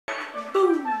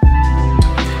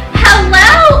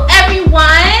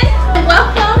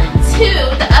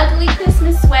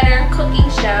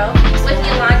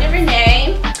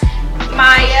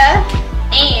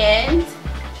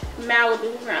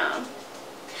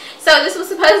So this was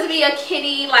supposed to be a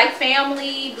kitty like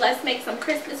family, let's make some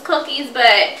Christmas cookies,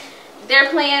 but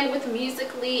they're playing with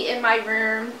Musically in my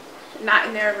room, not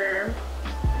in their room.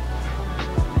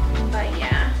 But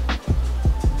yeah.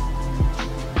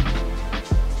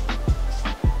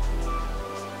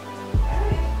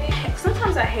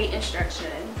 Sometimes I hate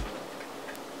instructions.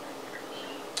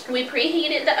 We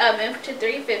preheated the oven to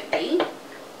 350.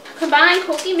 Combine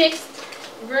cookie mix,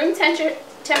 room temperature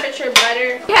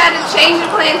butter. We had to change the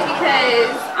plans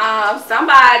because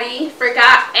somebody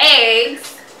forgot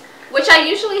eggs, which I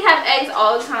usually have eggs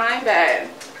all the time, but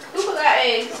who forgot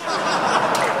eggs?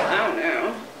 I don't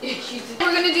know.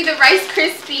 We're gonna do the Rice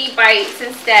Krispie bites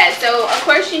instead. So of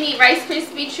course you need Rice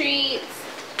Krispie treats.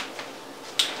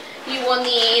 You will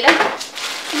need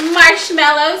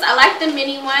marshmallows. I like the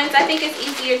mini ones. I think it's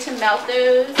easier to melt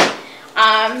those.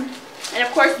 And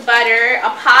of course butter, a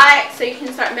pot so you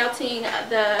can start melting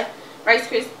the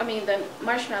the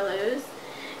marshmallows.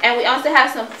 And we also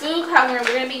have some food coloring.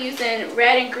 We're going to be using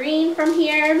red and green from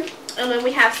here. And then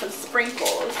we have some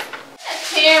sprinkles.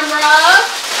 Camera.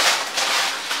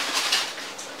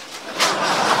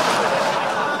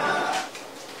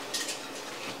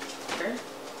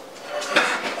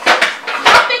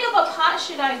 How big of a pot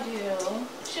should I do?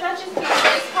 Should I just use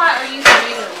this pot or use a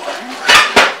bigger one?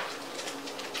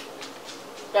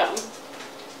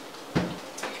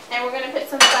 And we're going to put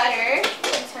some butter.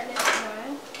 Turn this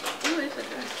on.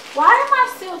 Why am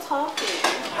I still talking?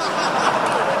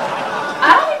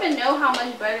 I don't even know how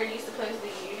much butter you're supposed to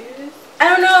use. I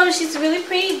don't know. She's a really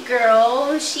pretty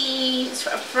girl. She's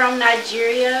from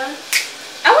Nigeria.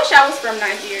 I wish I was from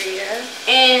Nigeria.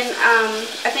 And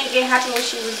I think it happened when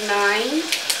she was 9.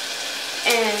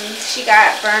 And she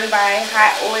got burned by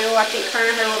hot oil. I think her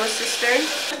and her little sister.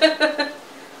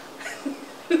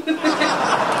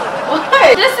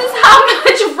 What? This is how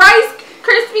much Rice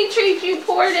Krispie treats you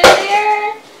poured in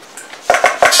there.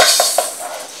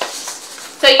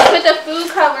 So you put the food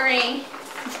coloring.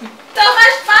 So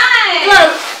much fun.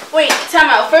 Look, wait, time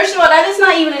out. First of all, that is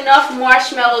not even enough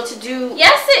marshmallow to do.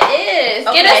 Yes, it is.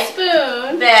 Okay. Get a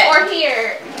spoon. Or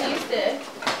here, use this.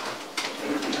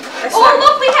 That's oh,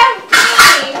 look, we have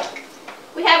green.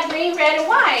 We have green, red, and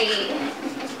white.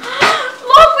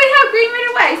 Look, we have green, red,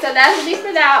 and white. So that'll be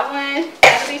for that one.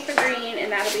 That'll be for green, and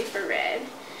that'll be for red.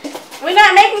 We're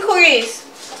not making cookies.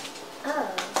 Oh.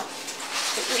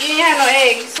 We didn't have no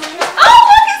eggs. Oh,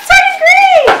 look, it's turning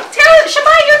green.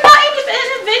 Shamaya, you're not even in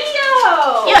the video.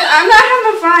 Yeah, I'm not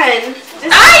having fun.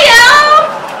 I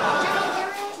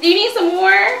am. Do you need some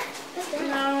more?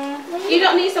 No. You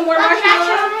don't need some more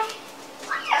marshmallow?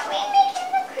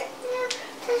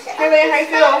 How you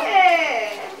feel?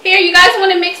 Here, you guys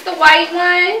want to mix the white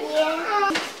one?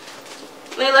 Yeah.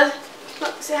 Layla,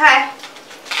 look, say hi.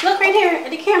 Look right here at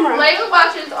the camera. Layla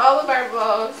watches all of our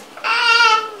vlogs.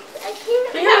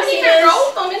 We haven't even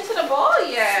rolled them into the ball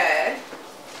yet.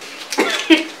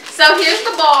 So here's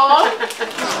the ball.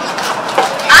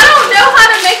 I don't know how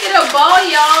to make it a ball,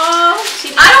 y'all.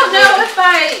 I don't know if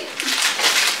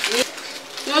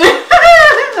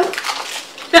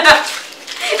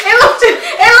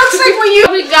it looks like when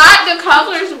we got the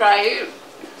colors right.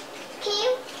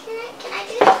 Can I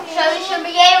do this? So we should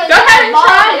be able to go ahead and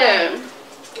try them.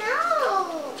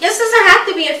 No. This doesn't have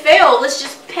to be a fail. Let's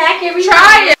just pack everything.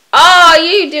 Try it. Oh,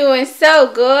 you doing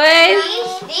so good.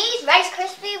 These Rice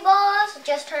Krispie balls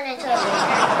just turned into a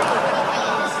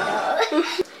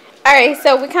Alright,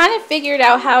 so we kind of figured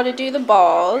out how to do the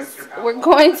balls. We're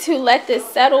going to let this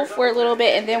settle for a little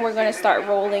bit and then we're going to start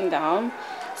rolling them.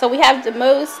 So we have the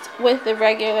most with the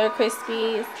regular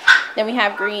Krispies. Then we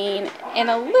have green and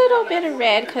a little bit of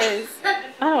red because,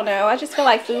 I don't know, I just feel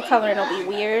like food coloring will be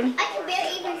weird. I can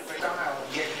barely even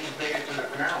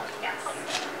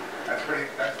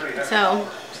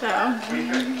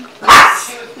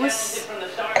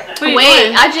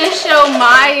Wait, I just showed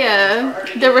Maya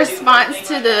the response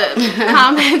to the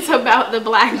comments about the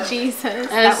black Jesus.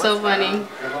 That is so funny. It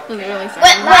was really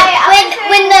funny.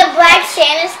 when the black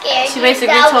Santa scared She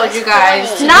basically told you guys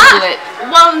to do it.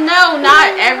 Well, no,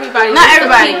 not everybody. Not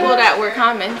everybody. The people that were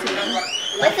commenting.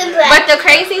 with the black. But the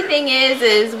crazy thing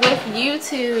is with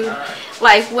YouTube,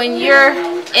 like when you're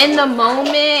in the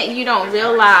moment, you don't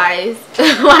realize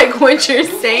like what you're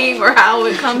saying or how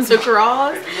it comes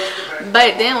across.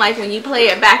 But then like when you play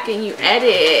it back and you edit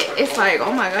it, it's like,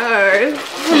 oh my god.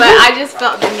 But I just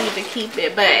felt the need to keep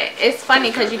it. But it's funny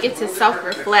because you get to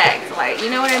self-reflect, like, you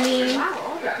know what I mean?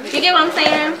 You get what I'm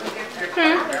saying?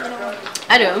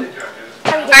 I do.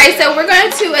 Alright, so we're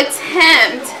going to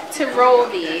attempt to roll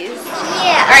these.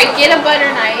 Yeah. Alright, get a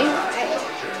butter knife.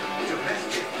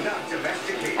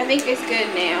 I think it's good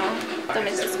now. Them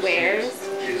into squares.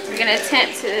 We're gonna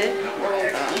attempt to roll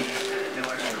them.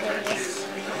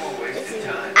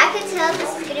 I can tell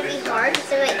this is gonna be hard because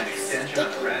they're like sticking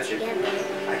together.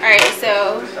 Alright,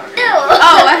 so. Ew.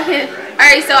 Oh,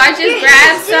 alright, so I just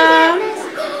grabbed some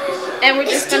and we're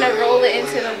just gonna roll it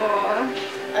into the ball.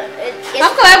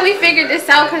 I'm glad we figured this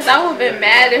out because I would have been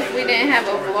mad if we didn't have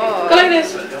a vlog. Go like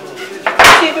this.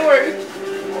 See if it works.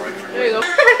 There you go.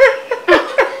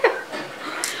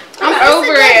 I'm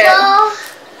over it.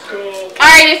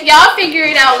 Alright, if y'all figure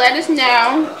it out, let us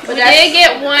know. We did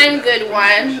get one good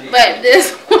one, but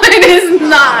this one is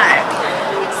not.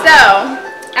 So,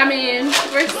 I mean,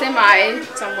 we're semi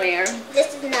somewhere.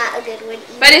 This is not a good one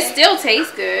either. But it still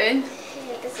tastes good.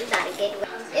 This is not a good one.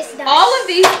 It's not. All of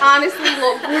these honestly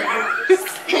look gross.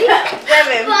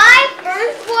 Devin. My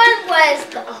first one was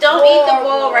Don't eat the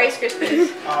boiled Rice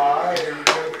Krispies. I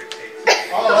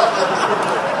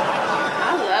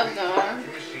love them.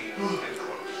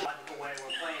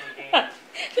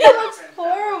 It looks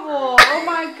horrible. Oh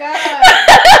my god.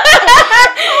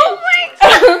 Oh my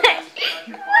god.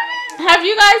 Have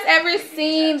you guys ever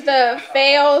seen the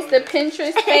fails, the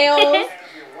Pinterest fails?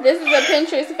 This is a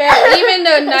Pinterest fail. Even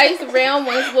the nice round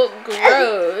ones look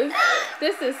gross.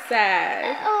 This is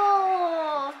sad.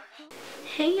 Oh.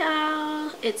 Hey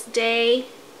y'all, it's day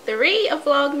 3 of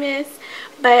Vlogmas,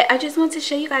 but I just want to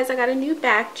show you guys I got a new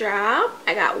backdrop.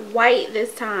 I got white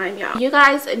this time, y'all. You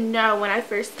guys know when I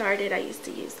first started I used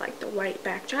to use like the white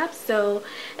backdrop, so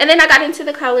and then I got into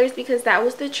the colors because that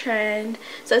was the trend.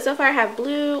 So far I have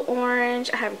blue,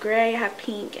 orange, I have gray, I have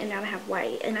pink, and now I have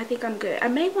white, and I think I'm good. I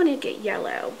may want to get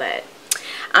yellow, but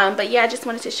yeah, I just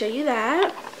wanted to show you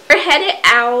that. We're headed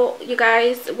out, you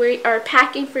guys. We are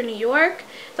packing for New York.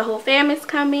 The whole fam is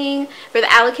coming for the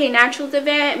ALIKAY Naturals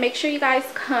event. Make sure you guys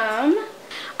come.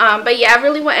 But yeah, I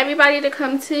really want everybody to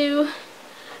come to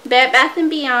Bed Bath &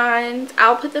 Beyond.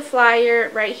 I'll put the flyer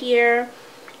right here.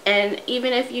 And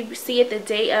even if you see it the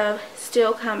day of,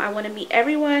 still come. I want to meet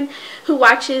everyone who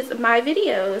watches my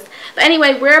videos. But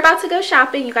anyway, we're about to go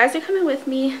shopping. You guys are coming with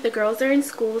me. The girls are in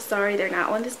school. Sorry, they're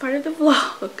not on this part of the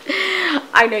vlog.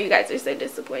 I know you guys are so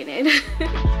disappointed.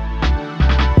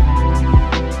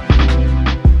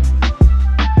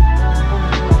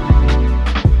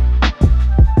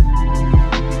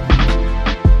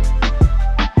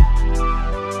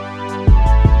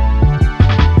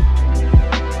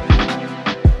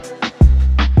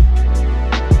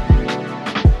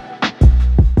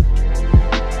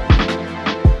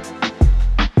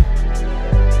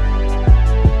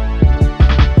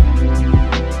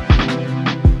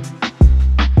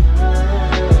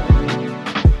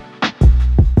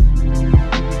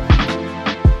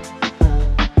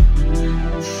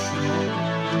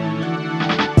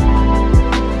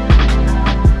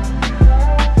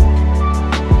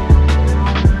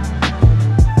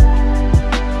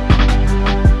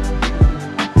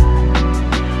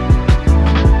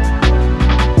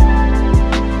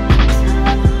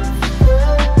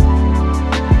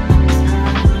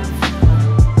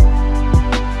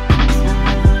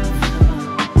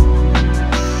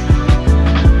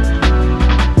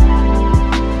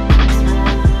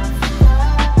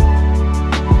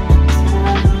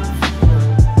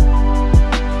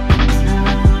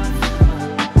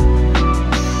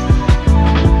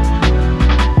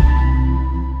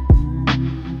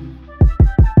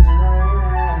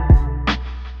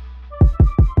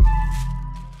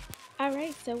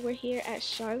 So we're here at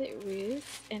Charlotte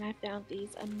Russe, and I found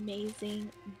these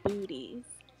amazing booties.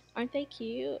 Aren't they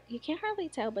cute? You can't hardly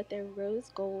tell, but they're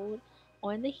rose gold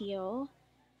on the heel,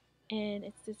 and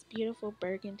it's this beautiful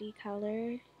burgundy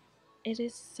color. It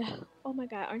is so, oh my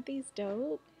god, aren't these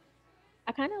dope?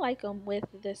 I kind of like them with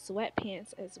the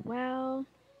sweatpants as well.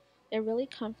 They're really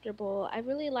comfortable. I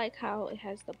really like how it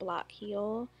has the block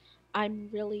heel. I'm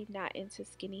really not into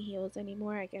skinny heels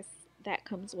anymore. I guess that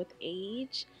comes with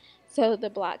age. So the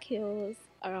block heels,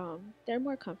 they're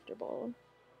more comfortable.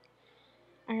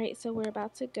 Alright, so we're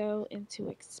about to go into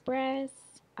Express.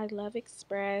 I love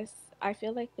Express. I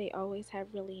feel like they always have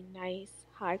really nice,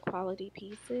 high quality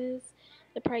pieces.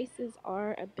 The prices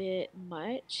are a bit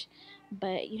much,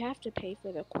 but you have to pay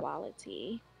for the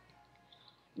quality.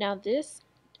 Now this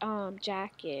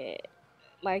jacket,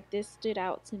 like, this stood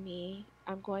out to me.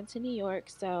 I'm going to New York,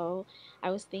 so I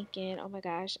was thinking, oh my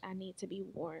gosh, I need to be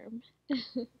warm.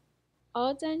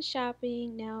 All done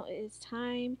shopping. Now it is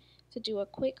time to do a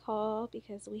quick haul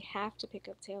because we have to pick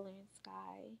up Taylor and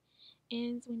Sky,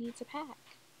 and we need to pack.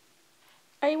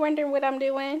 Are you wondering what I'm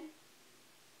doing?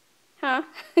 Huh?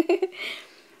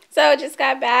 So I just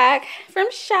got back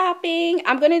from shopping.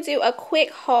 I'm going to do a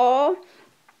quick haul,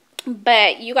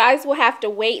 but you guys will have to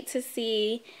wait to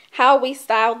see how we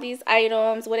styled these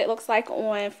items, what it looks like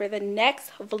on for the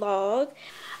next vlog.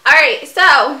 Alright,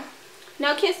 so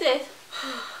no kisses.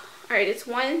 Alright, it's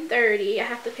 1:30. I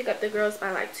have to pick up the girls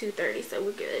by like 2:30, so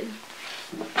we're good.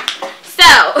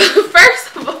 So,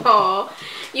 first of all,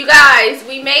 you guys,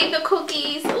 we made the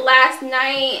cookies last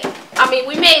night. I mean,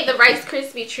 we made the Rice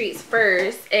Krispie treats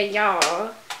first, and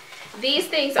y'all, these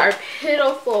things are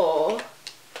pitiful.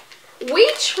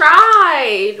 We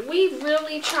tried. We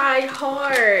really tried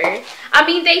hard. I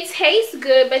mean, they taste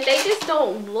good, but they just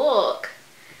don't look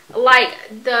like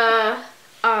the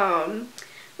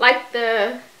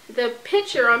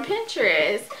picture on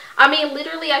Pinterest. I mean,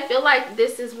 literally, I feel like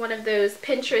this is one of those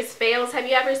Pinterest fails. Have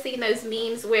you ever seen those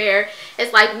memes where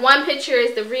it's like one picture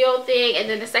is the real thing and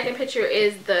then the second picture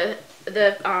is the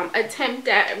attempt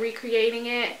at recreating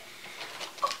it?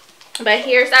 But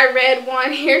here's our red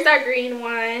one. Here's our green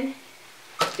one.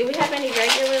 Do we have any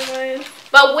regular ones?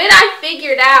 But what I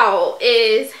figured out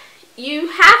is you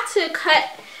have to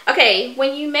cut. Okay,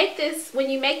 when you make these,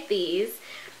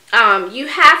 you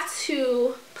have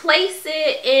to place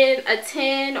it in a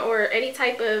tin or any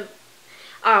type of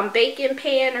baking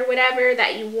pan or whatever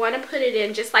that you want to put it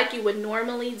in, just like you would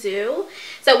normally do.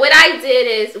 So what I did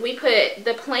is we put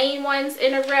the plain ones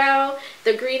in a row,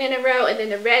 the green in a row, and then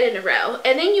the red in a row.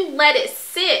 And then you let it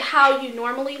sit how you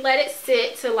normally let it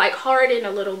sit to like harden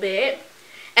a little bit.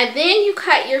 And then you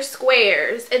cut your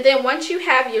squares. And then once you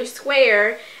have your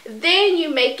square, then you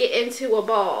make it into a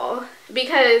ball.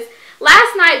 Because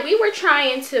last night we were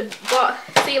trying to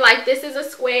see, like, this is a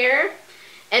square,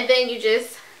 and then you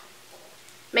just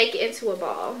make it into a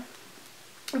ball.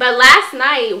 But last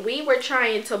night we were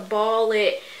trying to ball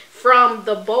it from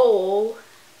the bowl,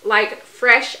 like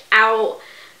fresh out,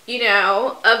 you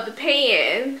know, of the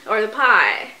pan or the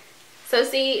pot. So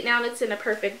see, now it's in a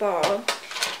perfect ball.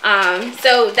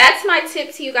 So that's my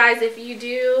tip to you guys. If you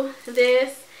do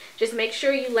this, just make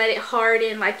sure you let it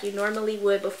harden like you normally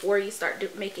would before you start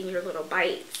making your little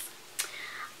bites.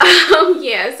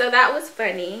 Yeah, so that was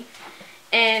funny.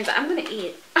 And I'm gonna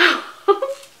eat.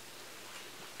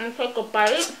 And take a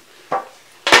bite.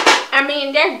 I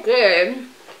mean, they're good.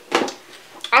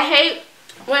 I hate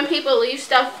when people leave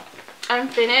stuff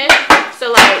unfinished.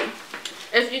 So like,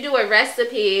 if you do a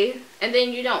recipe and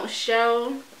then you don't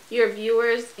show your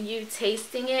viewers you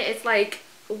tasting it, it's like,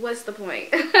 what's the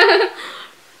point?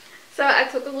 So I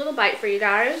took a little bite for you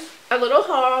guys, a little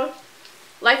haul.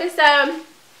 Like I said,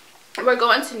 we're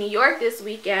going to New York this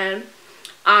weekend.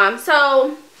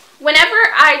 So whenever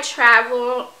I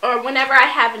travel or whenever I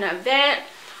have an event,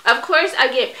 of course I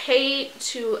get paid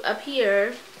to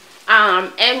appear.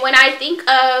 And when I think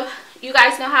of, you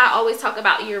guys know how I always talk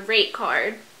about your rate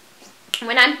card.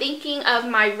 When I'm thinking of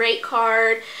my rate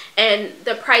card and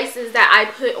the prices that I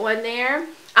put on there,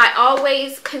 I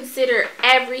always consider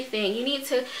everything. You need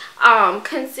to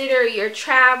consider your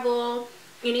travel.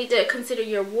 You need to consider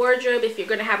your wardrobe if you're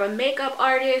going to have a makeup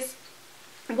artist.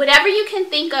 Whatever you can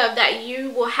think of that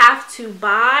you will have to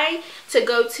buy to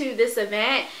go to this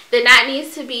event, then that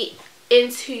needs to be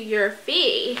into your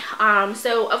fee.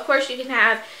 So of course you can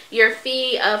have your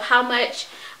fee of how much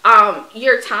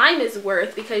your time is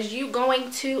worth, because you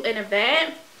going to an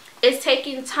event is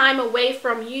taking time away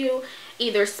from you,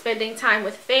 either spending time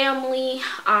with family,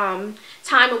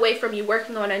 time away from you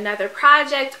working on another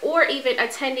project, or even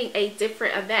attending a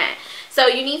different event. So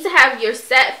you need to have your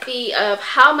set fee of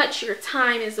how much your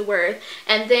time is worth,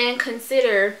 and then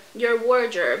consider your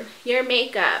wardrobe, your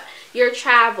makeup, your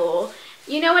travel,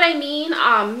 you know what I mean,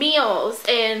 meals,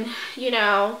 and you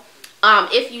know,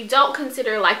 if you don't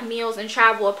consider like meals and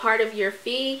travel a part of your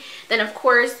fee, then of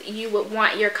course you would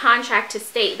want your contract to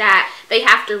state that they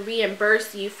have to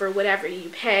reimburse you for whatever you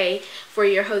pay for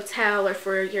your hotel or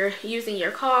for your using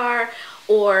your car,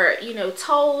 or you know,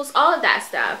 tolls, all of that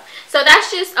stuff. So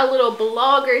that's just a little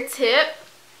blogger tip.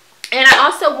 And I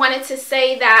also wanted to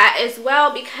say that as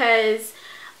well, because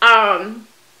I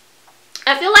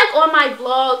feel like on my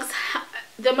vlogs,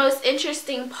 the most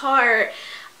interesting part,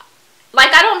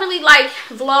 like, I don't really like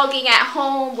vlogging at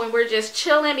home when we're just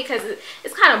chilling, because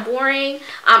it's kind of boring.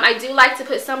 I do like to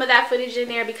put some of that footage in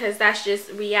there because that's just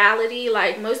reality.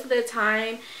 Like, most of the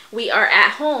time we are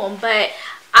at home, but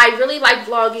I really like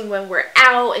vlogging when we're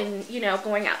out and, you know,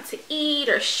 going out to eat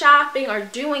or shopping or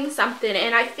doing something.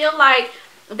 And I feel like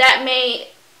that might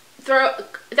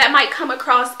come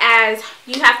across as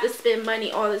you have to spend money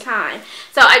all the time.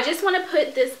 So I just want to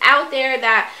put this out there,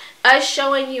 that us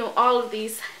showing you all of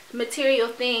these material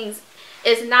things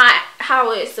is not how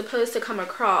it's supposed to come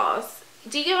across.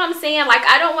 Do you get what I'm saying? Like,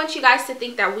 I don't want you guys to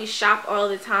think that we shop all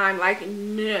the time. Like,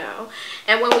 no.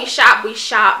 And when we shop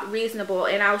reasonable.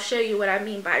 And I'll show you what I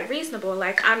mean by reasonable.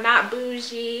 Like, I'm not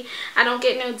bougie. I don't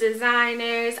get no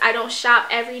designers. I don't shop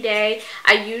every day.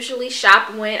 I usually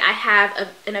shop when I have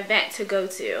an event to go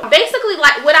to. Basically,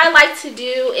 like, what I like to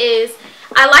do is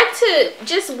I like to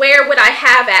just wear what I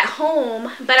have at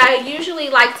home, but I usually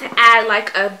like to add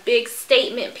like a big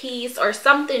statement piece or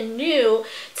something new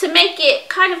to make it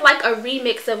kind of like a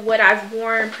remix of what I've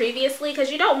worn previously,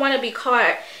 because you don't want to be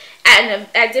caught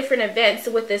at different events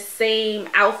with the same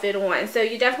outfit on. So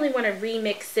you definitely want to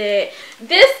remix it.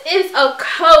 This is a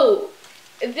coat.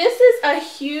 This is a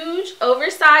huge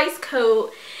oversized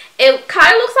coat. It kind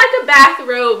of looks like a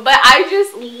bathrobe, but I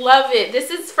just love it.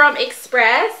 This is from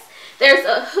Express. There's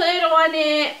a hood on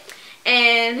it,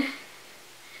 and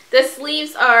the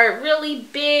sleeves are really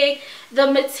big. The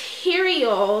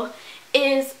material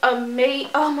is amazing.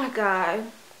 Oh my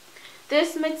god.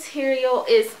 This material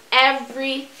is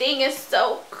everything. It's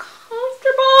so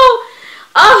comfortable.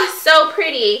 Oh, so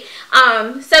pretty.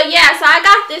 So yeah, so I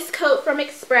got this coat from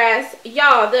Express.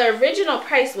 Y'all, the original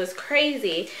price was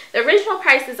crazy. The original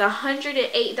price is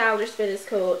 $108 for this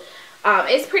coat.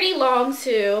 It's pretty long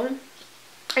too.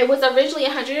 It was originally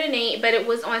 $108, but it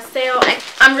was on sale.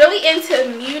 I'm really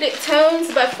into muted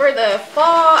tones, but for the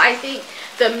fall, I think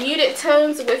the muted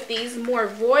tones with these more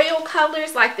royal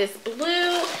colors, like this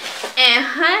blue, and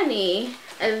honey,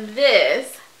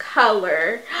 this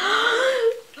color.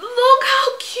 Look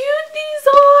how cute these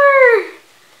are.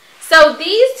 So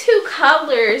these two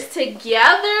colors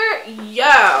together,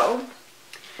 yo,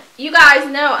 you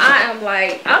guys know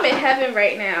I'm in heaven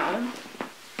right now.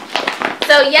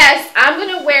 So yes, I'm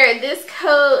gonna wear this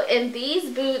coat and these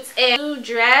boots and blue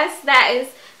dress that is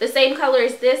the same color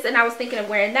as this, and I was thinking of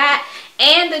wearing that,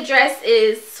 and the dress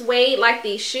is suede like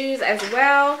these shoes as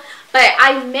well. But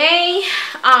I may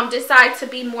decide to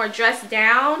be more dressed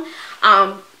down,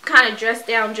 kind of dressed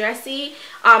down dressy,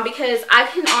 because I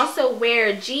can also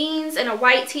wear jeans and a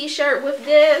white t-shirt with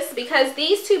this, because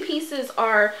these two pieces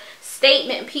are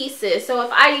statement pieces. So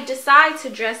if I decide to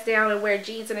dress down and wear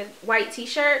jeans and a white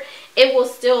t-shirt, it will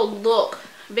still look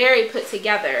very put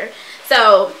together.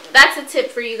 So that's a tip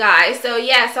for you guys. So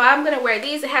yeah, so I'm gonna wear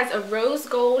these. It has a rose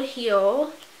gold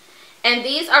heel, and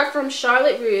these are from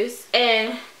Charlotte Russe.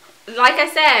 And like I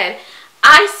said,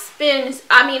 I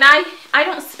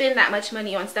don't spend that much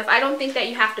money on stuff. I don't think that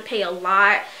you have to pay a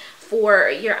lot for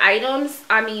your items.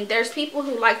 I mean, there's people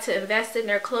who like to invest in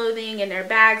their clothing and their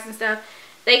bags and stuff.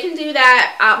 They can do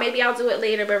that. Maybe I'll do it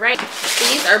later, but right,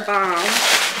 these are bomb.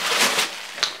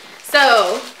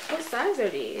 So, what size are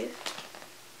these?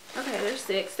 Okay, they're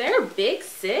 6. They're a big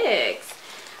 6.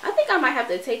 I think I might have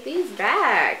to take these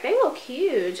back. They look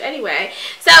huge. Anyway,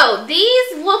 so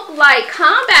these look like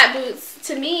combat boots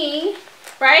to me,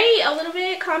 right? A little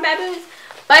bit combat boots,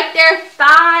 but they're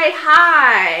thigh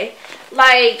high.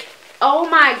 Like, oh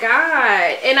my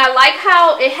god. And I like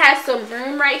how it has some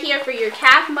room right here for your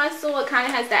calf muscle. It kind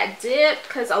of has that dip,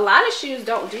 because a lot of shoes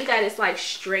don't do that. It's like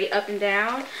straight up and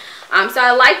down. So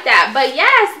I like that. But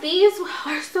yes, these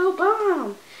are so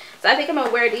bomb. So I think I'm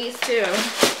gonna wear these too.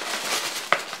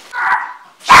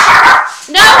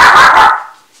 No!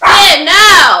 Finn,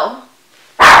 no!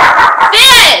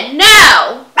 Finn,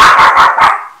 no!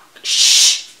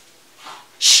 Shh!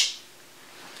 Shh!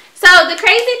 So the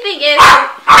crazy thing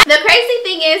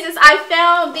is I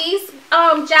found these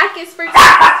jackets for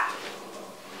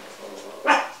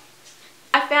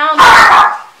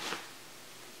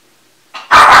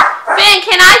Finn,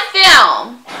 can I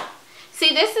film?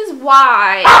 See, this is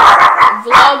why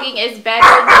vlogging is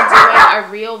better than doing a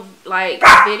real like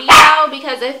video,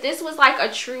 because if this was like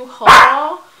a true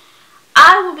haul,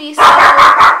 I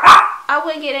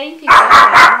wouldn't get anything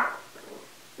done.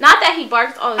 Not that he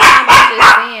barks all the time, but I'm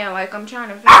just saying, like, I'm trying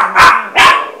to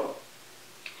film.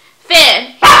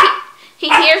 Finn, he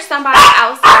hears somebody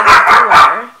outside the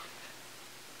door.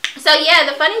 So yeah,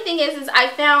 the funny thing is I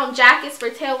found jackets for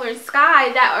Taylor and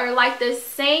Sky that are like the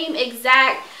same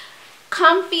exact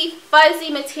comfy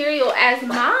fuzzy material as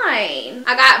mine.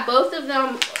 I got both of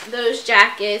them, those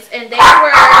jackets, and they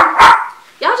were,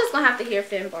 y'all just gonna have to hear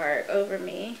Finn bark over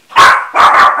me.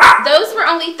 Those were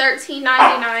only $13.99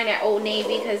 at Old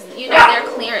Navy, because you know their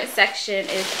clearance section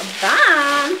is a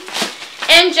bomb.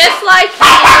 And just like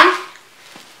me,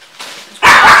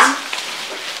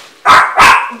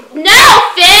 no,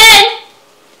 Finn!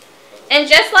 And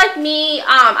just like me,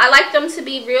 I like them to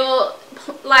be real,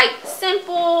 like,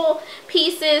 simple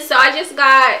pieces. So I just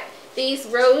got these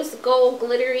rose gold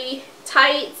glittery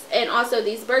tights, and also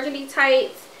these burgundy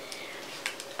tights,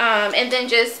 and then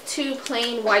just 2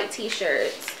 plain white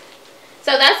t-shirts.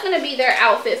 So that's going to be their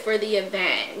outfit for the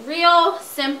event. Real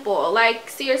simple. Like,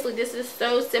 seriously, this is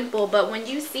so simple. But when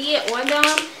you see it on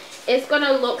them, it's going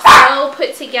to look so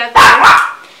put together.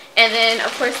 And then,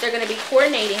 of course, they're going to be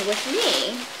coordinating with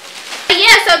me. But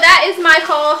yeah, so that is my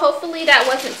haul. Hopefully that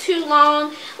wasn't too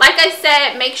long. Like I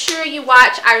said, make sure you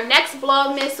watch our next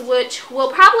Vlogmas, which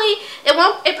will probably,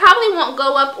 it probably won't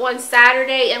go up on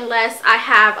Saturday unless I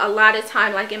have a lot of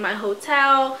time, like in my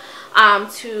hotel,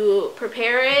 to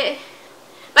prepare it.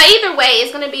 But either way,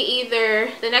 it's going to be either,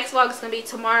 the next vlog is going to be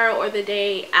tomorrow or the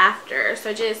day after.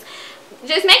 So just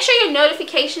make sure your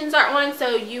notifications are on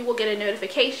so you will get a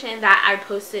notification that I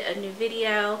posted a new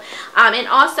video. And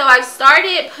also I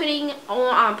started putting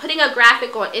a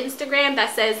graphic on Instagram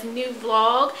that says new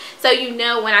vlog, so you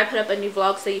know when I put up a new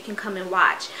vlog so you can come and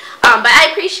watch. But I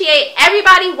appreciate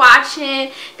everybody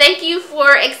watching. Thank you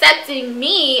for accepting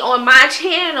me on my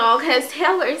channel, because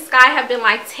Taylor and Sky have been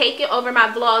like taking over my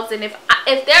vlogs, and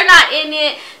if they're not in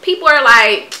it, people are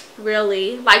like,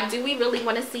 really? Like, do we really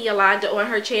want to see Yolanda on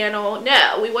her channel?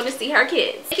 No, we want to see her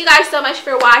kids. Thank you guys so much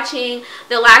for watching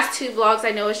the last 2 vlogs. I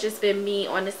know it's just been me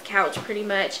on this couch pretty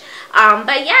much.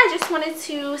 But yeah, I just wanted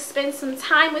to spend some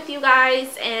time with you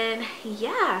guys, and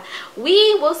yeah,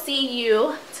 we will see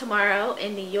you tomorrow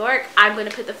in New York. I'm going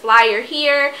to put the flyer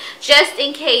here just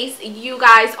in case you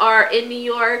guys are in New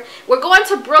York. We're going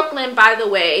to Brooklyn, by the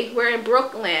way. We're in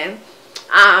Brooklyn.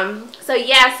 So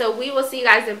yeah, so we will see you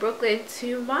guys in Brooklyn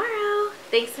tomorrow.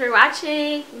 Thanks for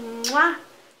watching. Mwah.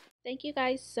 Thank you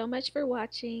guys so much for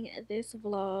watching this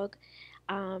vlog.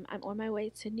 I'm on my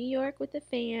way to New York with the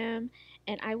fam,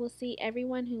 and I will see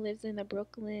everyone who lives in the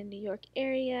Brooklyn, New York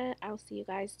area. I'll see you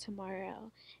guys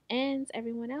tomorrow, and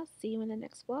everyone else, see you in the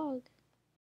next vlog.